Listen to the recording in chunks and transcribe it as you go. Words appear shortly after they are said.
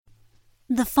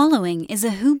The following is a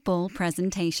Hoop Ball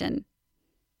presentation.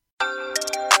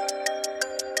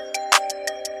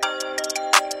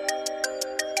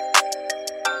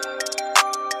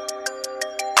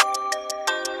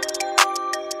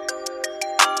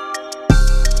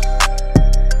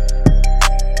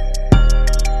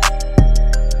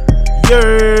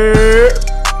 Yeah,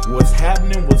 what's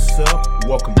happening? What's up?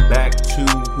 Welcome back to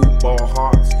Hoop Ball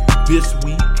Hawks. This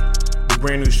week, the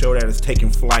brand new show that is taking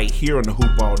flight here on the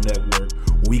Hoop Ball Network.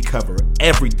 We cover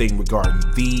everything regarding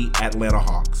the Atlanta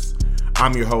Hawks.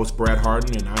 I'm your host, Brad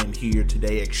Hardin, and I am here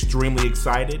today extremely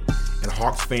excited, and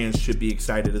Hawks fans should be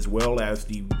excited as well, as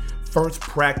the first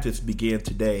practice began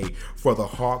today for the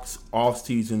Hawks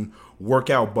offseason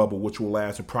workout bubble, which will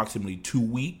last approximately 2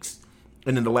 weeks.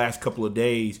 And in the last couple of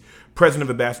days, President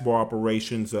of Basketball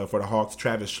Operations for the Hawks,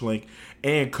 Travis Schlenk,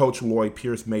 and Coach Lloyd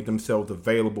made themselves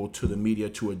available to the media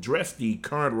to address the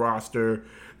current roster,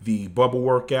 the bubble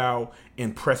workout,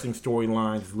 and pressing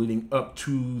storylines leading up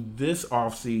to this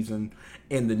offseason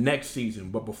and the next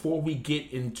season. But before we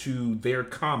get into their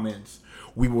comments,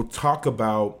 we will talk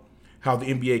about how the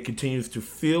NBA continues to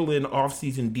fill in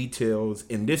offseason details,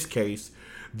 in this case,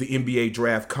 the NBA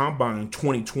Draft Combine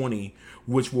 2020,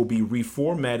 which will be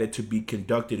reformatted to be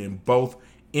conducted in both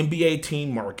NBA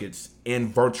team markets and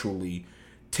virtually,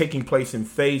 taking place in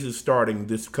phases starting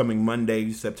this coming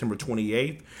Monday, September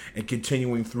 28th, and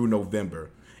continuing through November.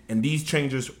 And these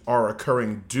changes are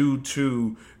occurring due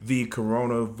to the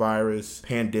coronavirus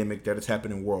pandemic that is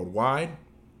happening worldwide.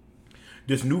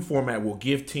 This new format will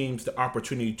give teams the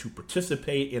opportunity to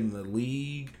participate in the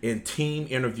league and team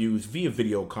interviews via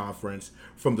video conference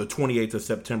from the 28th of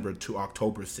September to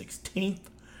October 16th.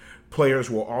 Players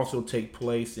will also take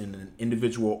place in an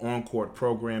individual on-court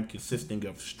program consisting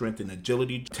of strength and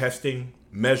agility testing,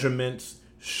 measurements,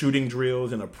 shooting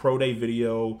drills, and a pro day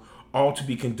video, all to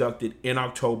be conducted in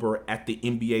October at the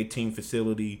NBA team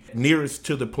facility nearest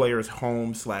to the player's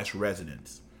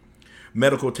home/residence.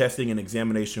 Medical testing and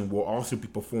examination will also be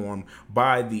performed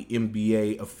by the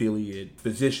NBA affiliate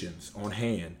physicians on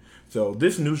hand. So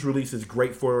this news release is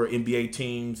great for NBA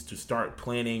teams to start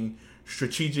planning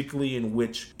strategically in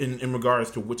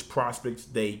regards to which prospects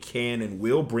they can and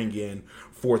will bring in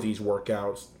for these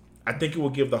workouts. I think it will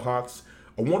give the Hawks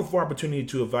a wonderful opportunity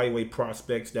to evaluate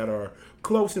prospects that are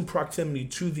close in proximity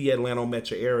to the Atlanta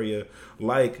metro area,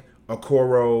 like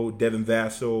Okoro, Devin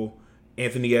Vassell,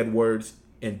 Anthony Edwards,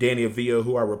 and Danny Avila,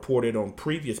 who I reported on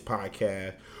previous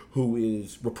podcast, who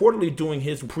is reportedly doing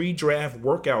his pre-draft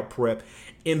workout prep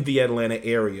in the Atlanta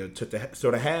area. So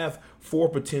to have 4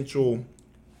 potential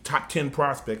top 10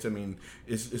 prospects, I mean,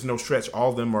 it's no stretch.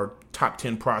 All of them are top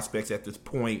 10 prospects at this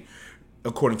point,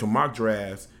 according to mock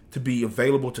drafts, to be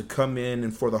available to come in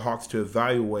and for the Hawks to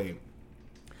evaluate.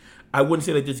 I wouldn't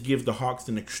say that this gives the Hawks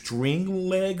an extreme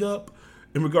leg up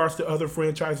in regards to other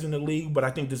franchises in the league, but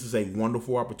I think this is a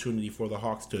wonderful opportunity for the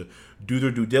Hawks to do their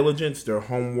due diligence, their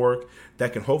homework,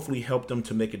 that can hopefully help them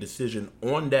to make a decision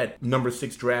on that number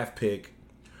 6 draft pick,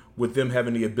 with them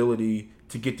having the ability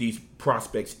to get these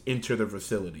prospects into the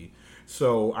facility.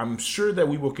 So I'm sure that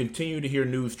we will continue to hear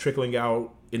news trickling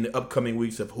out in the upcoming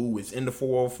weeks of who is in the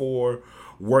 404,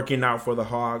 working out for the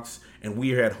Hawks, and we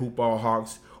here at Hoop Ball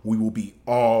Hawks, we will be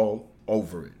all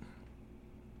over it.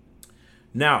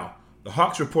 Now, the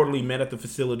Hawks reportedly met at the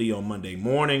facility on Monday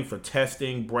morning for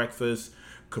testing, breakfast,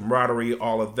 camaraderie,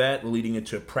 all of that, leading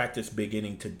into practice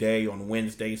beginning today on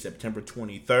Wednesday, September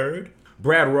 23rd.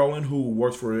 Brad Rowland, who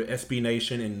works for SB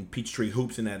Nation and Peachtree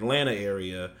Hoops in the Atlanta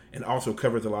area and also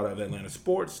covers a lot of Atlanta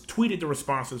sports, tweeted the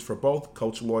responses for both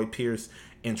Coach Lloyd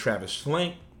and Travis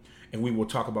Schlenk. And we will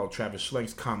talk about Travis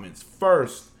Schlenk's comments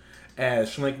first,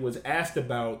 as Schlenk was asked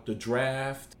about the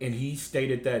draft, and he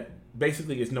stated that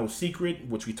basically it's no secret,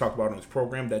 which we talked about on this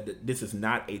program, that this is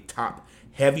not a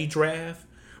top-heavy draft.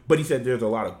 But he said there's a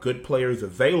lot of good players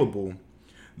available,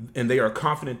 and they are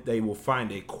confident they will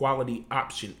find a quality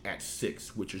option at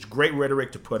 6, which is great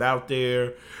rhetoric to put out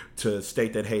there to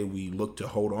state that, hey, we look to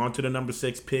hold on to the number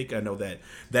 6 pick. I know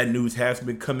that news has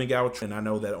been coming out, and I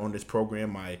know that on this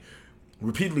program I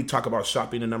repeatedly talk about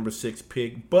shopping the number 6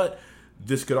 pick, but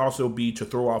this could also be to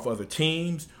throw off other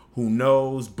teams. Who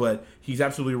knows? But he's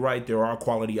absolutely right. There are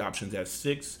quality options at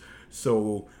 6.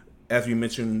 So as we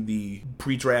mentioned, the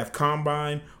pre-draft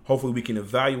combine, hopefully we can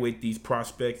evaluate these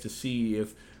prospects to see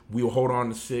if we'll hold on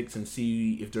to 6 and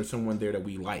see if there's someone there that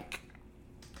we like.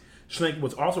 Schlenk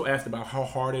was also asked about how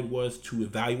hard it was to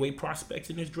evaluate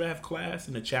prospects in this draft class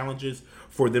and the challenges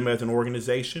for them as an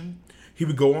organization. He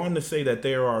would go on to say that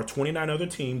there are 29 other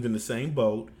teams in the same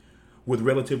boat with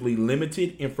relatively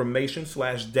limited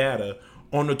information/data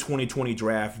on the 2020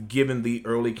 draft, given the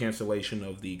early cancellation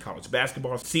of the college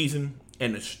basketball season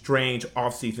and the strange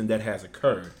offseason that has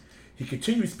occurred. He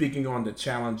continued speaking on the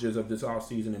challenges of this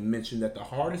offseason and mentioned that the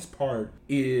hardest part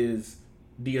is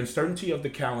the uncertainty of the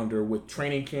calendar, with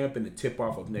training camp and the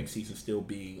tip-off of next season still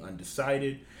being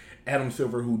undecided. Adam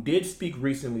Silver, who did speak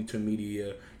recently to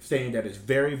media, saying that it's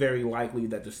very, very likely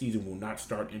that the season will not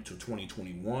start until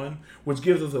 2021, which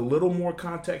gives us a little more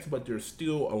context, but there's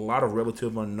still a lot of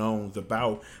relative unknowns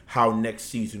about how next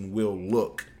season will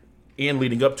look, and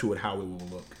leading up to it, how it will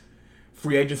look.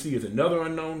 Free agency is another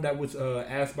unknown that was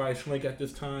asked by Schlenk at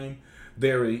this time.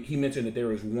 He mentioned that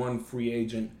there is one free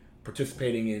agent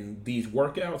participating in these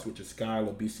workouts, which is Sky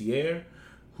LaBissiere,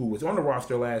 who was on the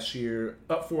roster last year,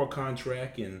 up for a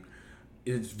contract, and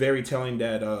it's very telling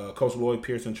that Coach Lloyd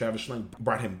and Travis Schlenk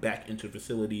brought him back into the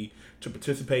facility to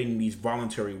participate in these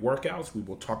voluntary workouts. We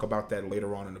will talk about that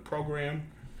later on in the program.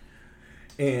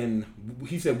 And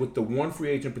he said with the one free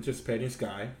agent participating,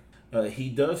 Sky, he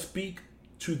does speak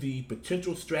to the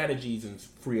potential strategies in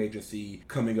free agency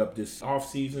coming up this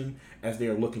offseason as they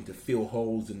are looking to fill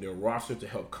holes in their roster to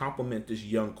help complement this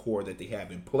young core that they have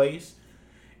in place.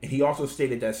 And he also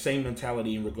stated that same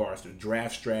mentality in regards to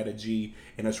draft strategy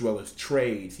and as well as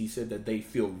trades. He said that they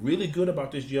feel really good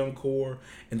about this young core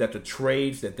and that the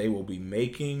trades that they will be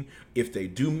making, if they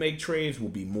do make trades, will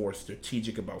be more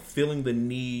strategic about filling the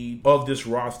need of this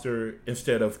roster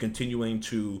instead of continuing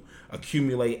to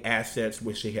accumulate assets,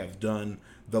 which they have done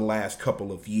the last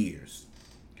couple of years.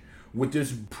 With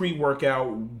this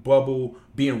pre-workout bubble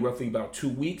being roughly about 2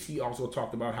 weeks, he also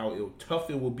talked about how tough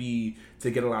it will be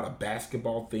to get a lot of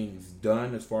basketball things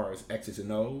done as far as X's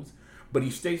and O's. But he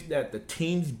states that the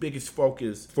team's biggest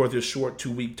focus for this short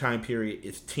 2-week time period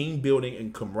is team building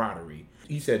and camaraderie.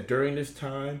 He said during this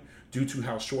time, due to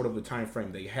how short of a time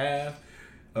frame they have,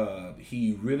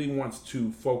 he really wants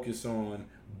to focus on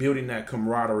building that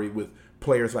camaraderie with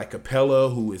players like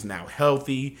Capella, who is now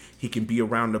healthy. He can be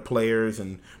around the players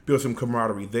and build some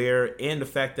camaraderie there. And the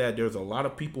fact that there's a lot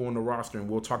of people on the roster, and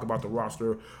we'll talk about the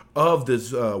roster of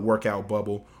this workout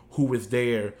bubble, who is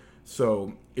there.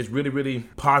 So it's really, really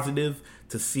positive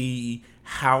to see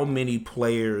how many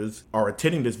players are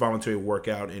attending this voluntary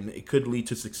workout, and it could lead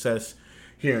to success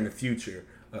here in the future.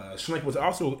 Schlenk was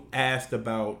also asked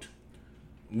about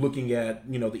looking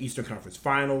at, the Eastern Conference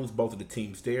Finals, both of the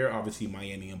teams there, obviously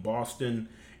Miami and Boston,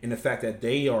 and the fact that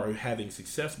they are having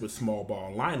success with small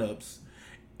ball lineups.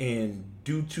 And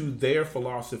due to their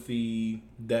philosophy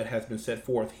that has been set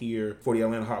forth here for the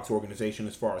Atlanta Hawks organization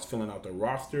as far as filling out their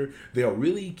roster, they are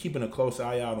really keeping a close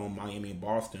eye out on Miami and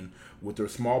Boston with their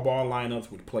small ball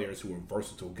lineups with players who are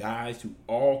versatile guys who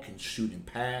all can shoot and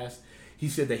pass. He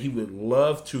said that he would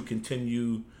love to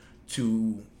continue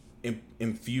to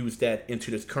infuse that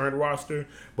into this current roster,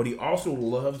 but he also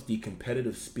loves the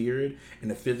competitive spirit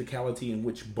and the physicality in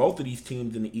which both of these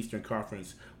teams in the Eastern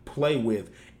Conference play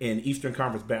with. And Eastern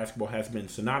Conference basketball has been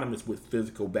synonymous with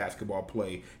physical basketball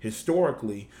play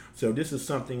historically. So this is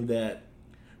something that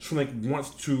Schlenk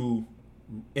wants to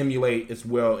emulate as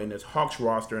well in this Hawks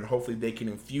roster, and hopefully they can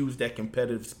infuse that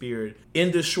competitive spirit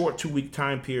in this short 2-week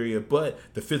time period, but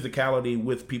the physicality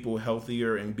with people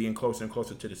healthier and being closer and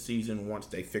closer to the season once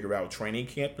they figure out training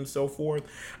camp and so forth.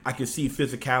 I can see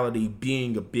physicality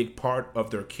being a big part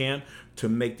of their camp to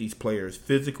make these players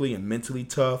physically and mentally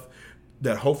tough,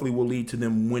 that hopefully will lead to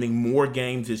them winning more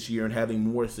games this year and having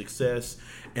more success.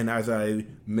 And as I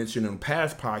mentioned in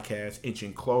past podcasts,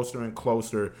 inching closer and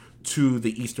closer to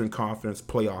the Eastern Conference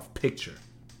playoff picture.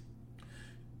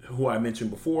 Who I mentioned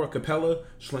before, Capella.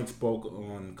 Schlenk spoke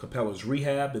on Capella's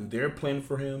rehab and their plan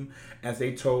for him, as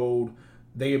they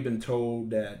have been told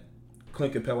that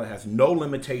Clint Capella has no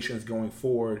limitations going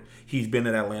forward. He's been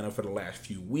in Atlanta for the last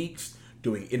few weeks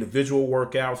doing individual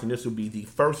workouts, and this will be the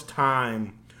first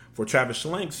time for Travis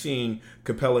Schlenk seeing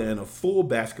Capella in a full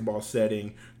basketball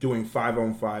setting doing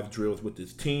 5-on-5 drills with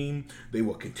his team. They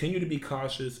will continue to be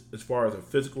cautious as far as a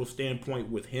physical standpoint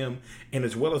with him and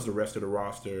as well as the rest of the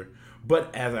roster.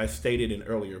 But as I stated in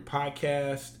earlier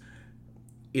podcasts,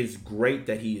 it's great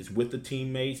that he is with the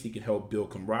teammates. He can help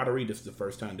build camaraderie. This is the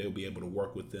first time they'll be able to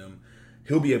work with them.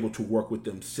 He'll be able to work with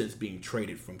them since being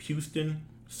traded from Houston.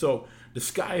 So the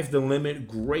sky is the limit.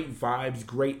 Great vibes,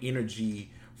 great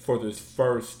energy for this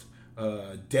first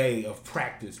day of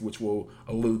practice, which we'll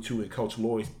allude to in Coach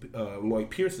Lloyd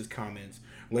Pierce's comments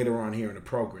later on here in the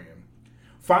program.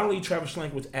 Finally, Travis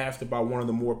Schlenk was asked about one of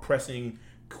the more pressing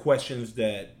questions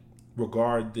that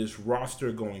regard this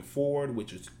roster going forward,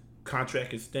 which is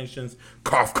contract extensions.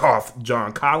 Cough, cough,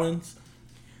 John Collins.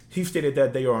 He stated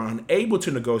that they are unable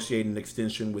to negotiate an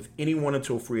extension with anyone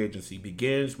until free agency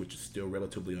begins, which is still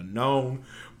relatively unknown,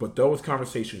 but those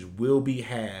conversations will be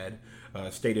had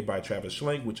stated by Travis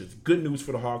Schlenk, which is good news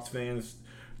for the Hawks fans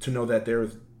to know that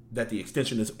that the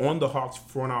extension is on the Hawks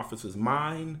front office's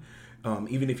mind,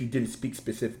 even if he didn't speak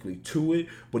specifically to it.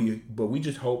 But we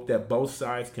just hope that both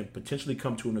sides can potentially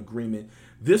come to an agreement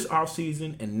this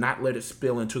offseason and not let it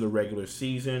spill into the regular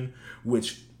season,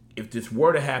 which, if this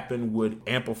were to happen, would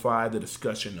amplify the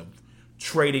discussion of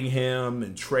trading him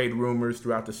and trade rumors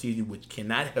throughout the season, which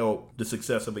cannot help the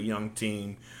success of a young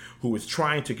team who is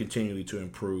trying to continually to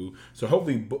improve. So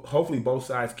hopefully both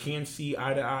sides can see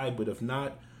eye to eye, but if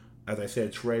not, as I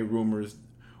said, trade rumors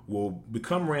will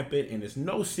become rampant, and it's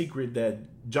no secret that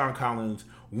John Collins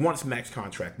wants max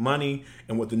contract money,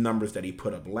 and with the numbers that he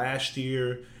put up last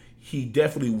year, he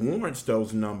definitely warrants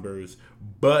those numbers,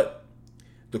 but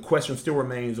the question still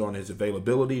remains on his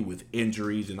availability with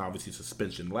injuries and obviously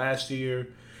suspension last year,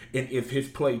 and if his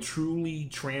play truly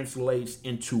translates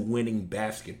into winning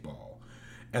basketball.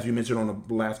 As we mentioned on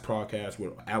the last podcast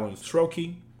with Alan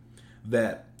Strokey,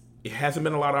 that it hasn't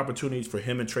been a lot of opportunities for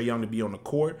him and Trae Young to be on the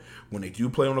court. When they do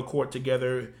play on the court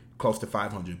together, close to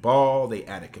 500 ball, they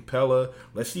added Capella.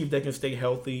 Let's see if they can stay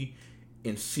healthy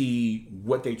and see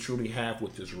what they truly have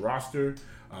with this roster.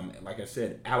 Like I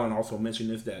said, Alan also mentioned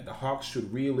this, that the Hawks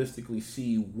should realistically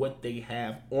see what they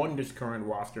have on this current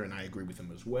roster, and I agree with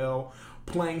him as well,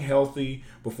 playing healthy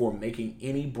before making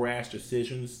any brash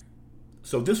decisions.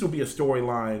 So this will be a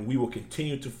storyline we will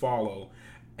continue to follow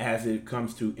as it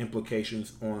comes to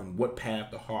implications on what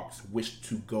path the Hawks wish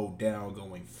to go down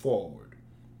going forward.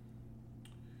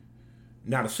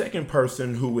 Now, the second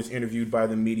person who was interviewed by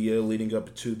the media leading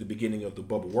up to the beginning of the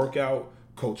bubble workout,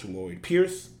 Coach Lloyd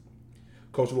Pierce.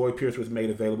 Coach Lloyd Pierce was made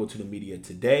available to the media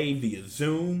today via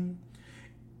Zoom.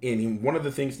 And one of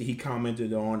the things that he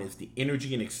commented on is the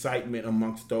energy and excitement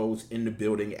amongst those in the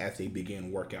building as they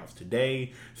began workouts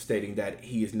today, stating that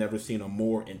he has never seen a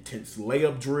more intense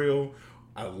layup drill.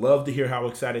 I love to hear how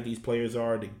excited these players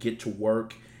are to get to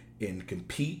work and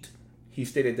compete. He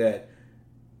stated that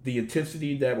the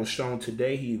intensity that was shown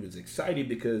today, he was excited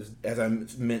because, as I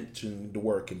mentioned the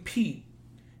word compete,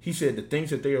 he said the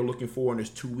things that they are looking for in this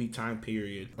 2-week time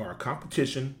period are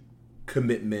competition,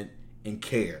 commitment, and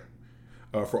care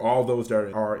for all those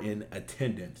that are in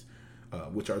attendance,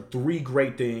 which are 3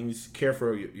 great things. Care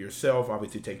for yourself,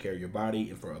 obviously take care of your body,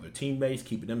 and for other teammates,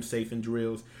 keeping them safe in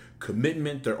drills.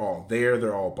 Commitment, they're all there,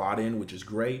 they're all bought in, which is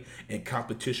great. And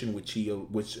competition, which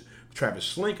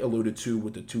Travis Schlenk alluded to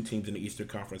with the 2 teams in the Eastern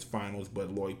Conference Finals,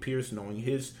 but Lloyd Pierce, knowing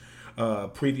his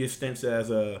previous stints as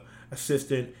a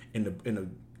assistant in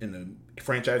the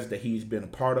franchises that he's been a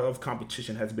part of,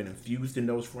 competition has been infused in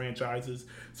those franchises.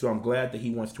 So I'm glad that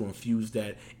he wants to infuse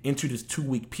that into this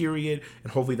 2-week period,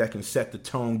 and hopefully that can set the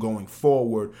tone going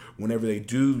forward whenever they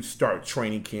do start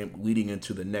training camp leading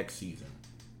into the next season.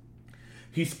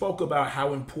 He spoke about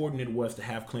how important it was to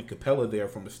have Clint Capella there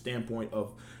from a standpoint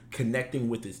of connecting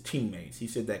with his teammates. He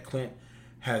said that Clint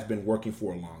has been working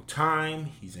for a long time.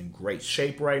 He's in great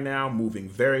shape right now, moving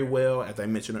very well. As I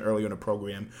mentioned earlier in the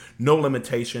program, no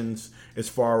limitations as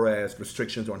far as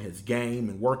restrictions on his game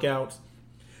and workouts.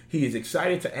 He is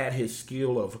excited to add his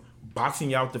skill of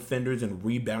boxing out defenders and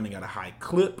rebounding at a high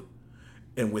clip.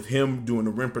 And with him doing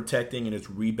the rim protecting and his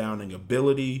rebounding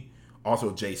ability,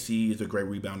 also JC is a great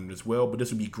rebounder as well. But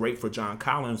this would be great for John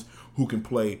Collins, who can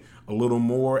play a little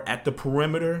more at the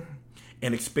perimeter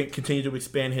and continue to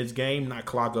expand his game, not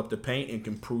clog up the paint, and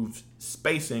improve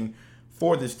spacing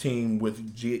for this team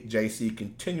with JC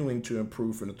continuing to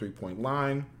improve from the 3-point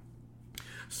line.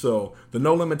 So the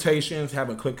no limitations,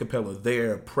 having Clint Capella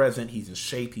there, present, he's in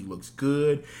shape, he looks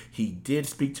good. He did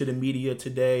speak to the media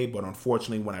today, but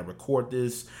unfortunately when I record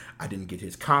this, I didn't get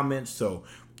his comments. So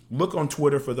look on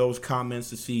Twitter for those comments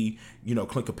to see,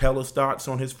 Clint Capella's thoughts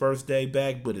on his first day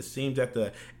back. But it seems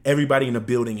that everybody in the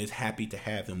building is happy to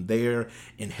have him there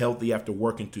and healthy after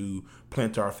working through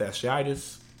plantar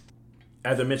fasciitis.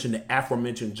 As I mentioned, the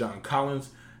aforementioned John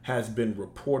Collins has been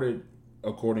reported,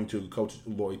 according to Coach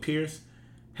Lloyd Pierce,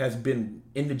 has been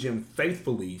in the gym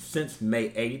faithfully since May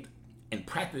 8th, and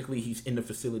practically he's in the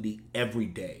facility every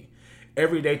day.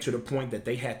 Every day, to the point that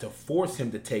they had to force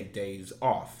him to take days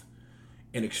off.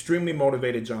 An extremely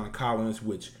motivated John Collins,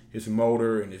 which his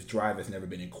motor and his drive has never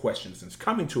been in question since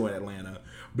coming to Atlanta.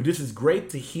 But this is great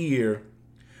to hear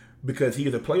because he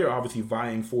is a player obviously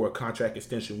vying for a contract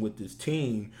extension with this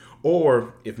team,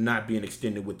 or if not being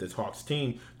extended with this Hawks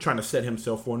team, trying to set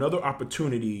himself for another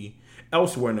opportunity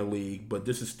elsewhere in the league. But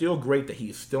this is still great that he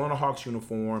is still in a Hawks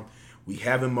uniform. We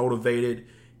have him motivated.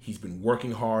 He's been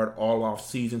working hard all off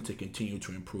season to continue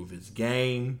to improve his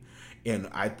game. And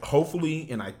I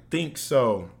think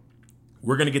so,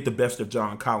 we're going to get the best of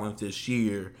John Collins this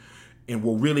year. And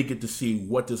we'll really get to see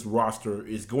what this roster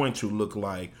is going to look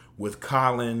like with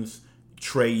Collins,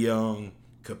 Trae Young,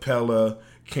 Capella,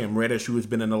 Cam Reddish, who has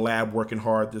been in the lab working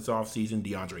hard this offseason,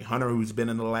 DeAndre Hunter, who's been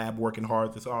in the lab working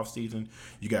hard this offseason.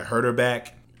 You got Herter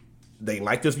back. They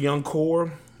like this young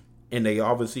core, and they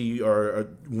obviously are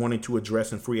wanting to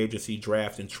address in free agency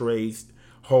drafts and trades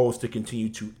holes to continue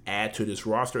to add to this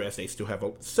roster, as they still have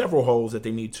several holes that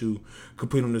they need to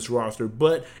complete on this roster.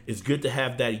 But it's good to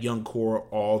have that young core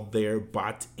all there,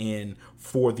 bought in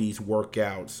for these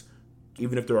workouts.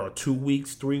 Even if there are 2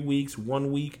 weeks, 3 weeks,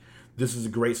 1 week, this is a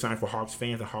great sign for Hawks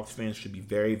fans, and Hawks fans should be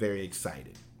very, very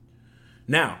excited.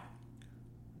 Now,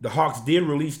 the Hawks did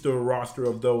release the roster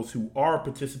of those who are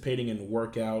participating in the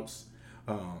workouts,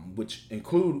 which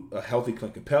include a healthy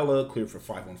Clint Capella, cleared for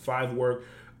 5-on-5 work.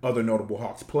 Other notable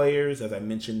Hawks players, as I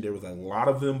mentioned, there was a lot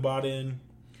of them bought in.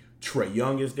 Trae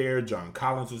Young is there, John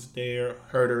Collins is there,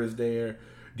 Herter is there,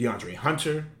 DeAndre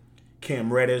Hunter,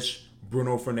 Cam Reddish,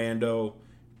 Bruno Fernando,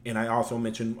 and I also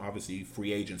mentioned, obviously,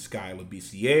 free agent Sky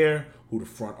Labissiere, who the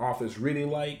front office really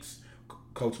likes.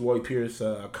 Coach Lloyd Pierce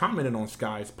commented on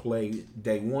Sky's play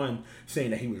day one, saying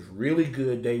that he was really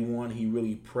good day one. He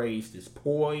really praised his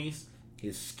poise,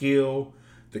 his skill,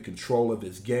 the control of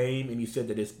his game, and he said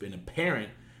that it's been apparent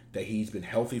that he's been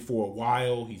healthy for a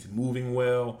while, he's moving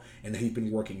well, and he's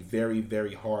been working very,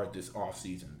 very hard this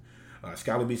offseason.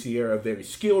 Sky Labissiere, a very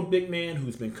skilled big man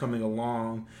who's been coming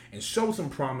along and showed some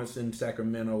promise in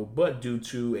Sacramento, but due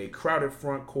to a crowded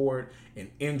front court and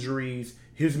injuries,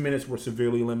 his minutes were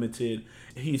severely limited.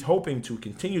 He's hoping to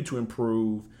continue to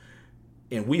improve,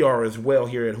 and we are as well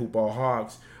here at Hoopball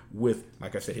Hawks with,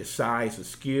 like I said, his size, his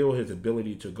skill, his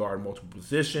ability to guard multiple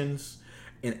positions,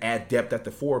 and add depth at the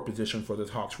forward position for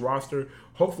this Hawks roster.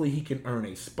 Hopefully he can earn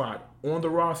a spot on the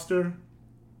roster.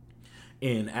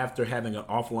 And after having an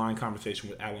offline conversation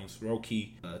with Alan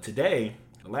Soroki today,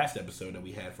 the last episode that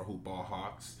we had for Hoopball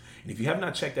Hawks, and if you have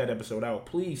not checked that episode out,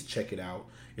 please check it out.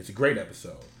 It's a great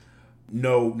episode.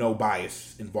 No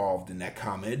bias involved in that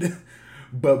comment.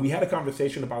 But we had a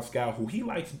conversation about Scal, who he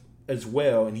likes as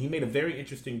well, and he made a very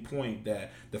interesting point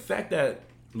that the fact that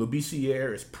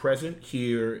Labissiere is present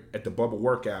here at the bubble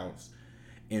workouts,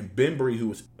 and Bembry, who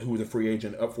was a free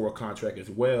agent up for a contract as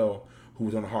well, who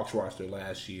was on the Hawks roster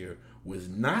last year, was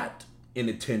not in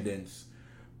attendance,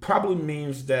 probably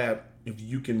means that if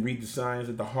you can read the signs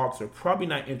that the Hawks are probably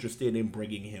not interested in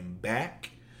bringing him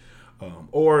back,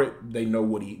 or they know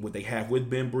what they have with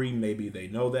Bembry. Maybe they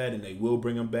know that and they will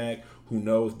bring him back. Who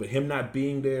knows? But him not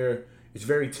being there is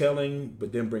very telling.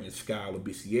 But then bringing Sky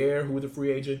Labissiere, who is a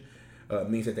free agent,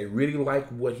 means that they really like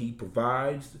what he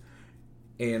provides.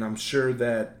 And I'm sure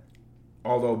that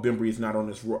although Bembry is not on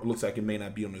this, looks like it may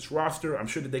not be on this roster, I'm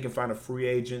sure that they can find a free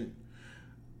agent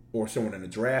or someone in the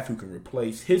draft who can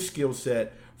replace his skill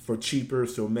set for cheaper.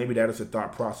 So maybe that is a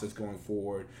thought process going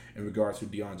forward in regards to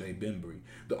DeAndre Bembry.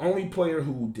 The only player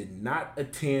who did not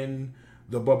attend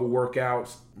the bubble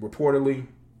workouts, reportedly,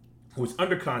 who is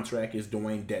under contract, is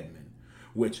Dwayne Dedmon,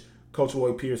 which Coach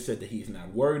Lloyd Pierce said that he's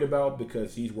not worried about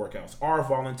because these workouts are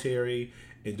voluntary.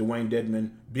 And Dwayne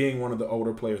Dedmon, being one of the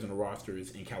older players on the roster,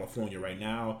 is in California right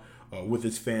now with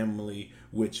his family,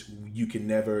 which you can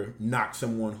never knock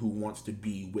someone who wants to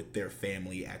be with their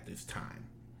family at this time.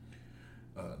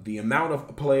 The amount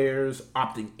of players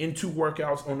opting into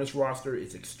workouts on this roster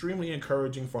is extremely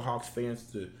encouraging for Hawks fans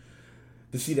to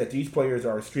see that these players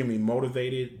are extremely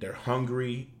motivated, they're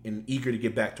hungry and eager to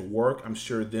get back to work. I'm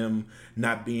sure them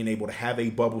not being able to have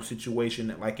a bubble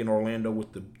situation like in Orlando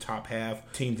with the top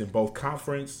half teams in both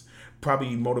conference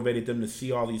probably motivated them to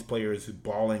see all these players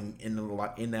balling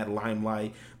in that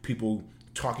limelight, people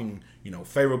talking,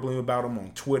 favorably about them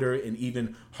on Twitter, and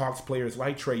even Hawks players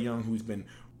like Trae Young, who's been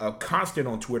a constant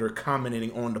on Twitter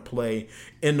commenting on the play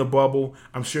in the bubble.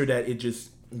 I'm sure that it just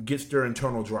gets their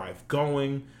internal drive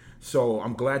going. So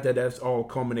I'm glad that that's all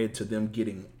culminated to them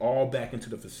getting all back into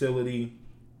the facility.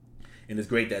 And it's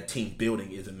great that team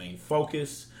building is a main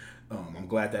focus. I'm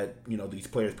glad that, these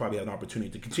players probably have an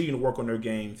opportunity to continue to work on their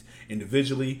games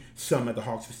individually, some at the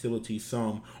Hawks facility,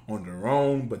 some on their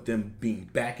own, but them being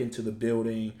back into the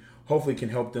building hopefully can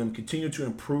help them continue to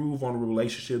improve on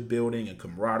relationship building and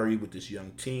camaraderie with this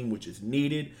young team, which is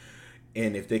needed.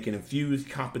 And if they can infuse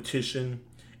competition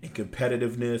and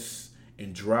competitiveness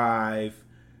and drive,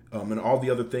 and all the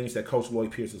other things that Coach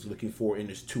Lloyd Pierce is looking for in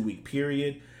this 2-week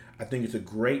period, I think it's a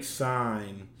great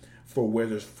sign for where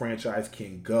this franchise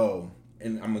can go.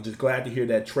 And I'm just glad to hear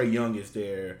that Trae Young is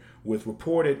there with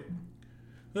reported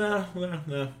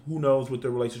Who knows what the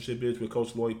relationship is with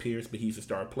Coach Lloyd Pierce, but he's a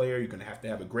star player. You're going to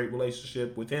have a great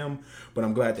relationship with him. But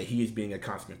I'm glad that he is being a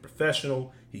consummate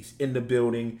professional. He's in the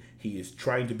building. He is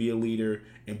trying to be a leader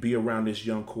and be around this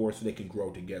young core so they can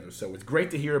grow together. So it's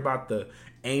great to hear about the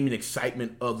aim and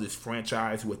excitement of this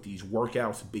franchise with these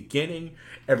workouts beginning.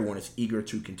 Everyone is eager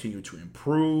to continue to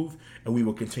improve, and we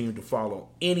will continue to follow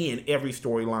any and every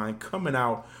storyline coming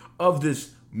out of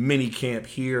this mini camp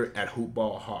here at Hoop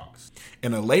Ball Hawks.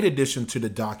 In a late addition to the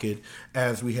docket,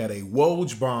 as we had a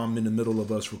WOJ bomb in the middle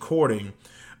of us recording,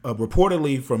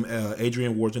 reportedly from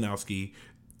Adrian Wojnarowski,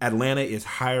 Atlanta is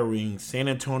hiring San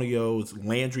Antonio's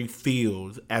Landry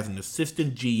Fields as an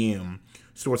assistant GM.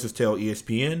 Sources tell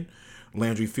ESPN.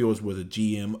 Landry Fields was a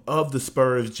GM of the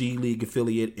Spurs G League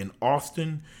affiliate in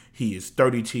Austin. He is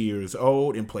 32 years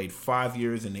old and played 5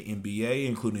 years in the NBA,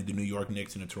 including the New York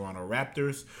Knicks and the Toronto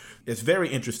Raptors. It's very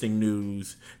interesting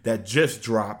news that just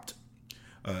dropped.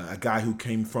 A guy who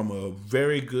came from a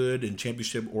very good and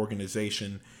championship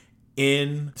organization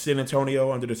in San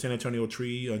Antonio, under the San Antonio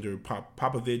tree, under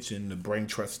Popovich and the brain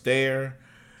trust there.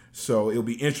 So it'll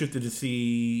be interesting to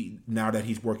see, now that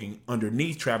he's working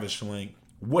underneath Travis Schlenk,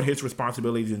 what his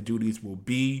responsibilities and duties will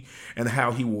be and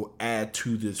how he will add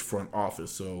to this front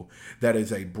office. So that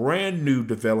is a brand new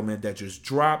development that just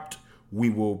dropped. We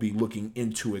will be looking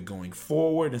into it going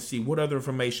forward and see what other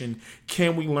information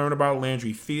can we learn about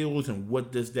Landry Fields and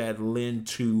what does that lend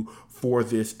to for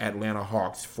this Atlanta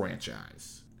Hawks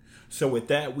franchise. So with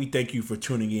that, we thank you for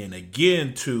tuning in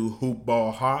again to Hoop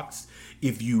Ball Hawks.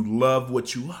 If you love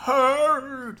what you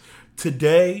heard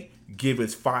today, give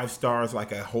us 5 stars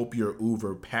like I hope your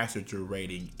Uber passenger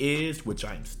rating is, which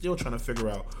I'm still trying to figure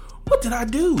out. What did I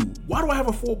do? Why do I have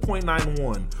a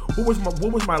 4.91?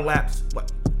 What was my lapse?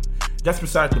 That's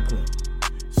beside the point.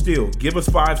 Still, give us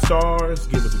 5 stars,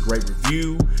 give us a great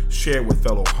review, share it with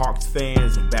fellow Hawks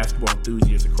fans and basketball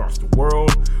enthusiasts across the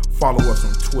world. Follow us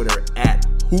on Twitter at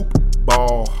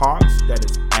HoopBallHawks. That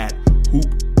is at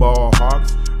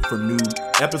HoopBallHawks for new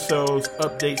episodes,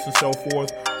 updates, and so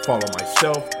forth. Follow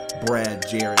myself, Brad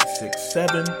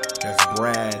Jarrett67. That's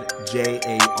Brad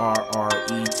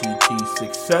JARRETT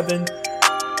 67.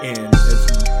 And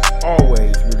as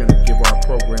always, we're going to give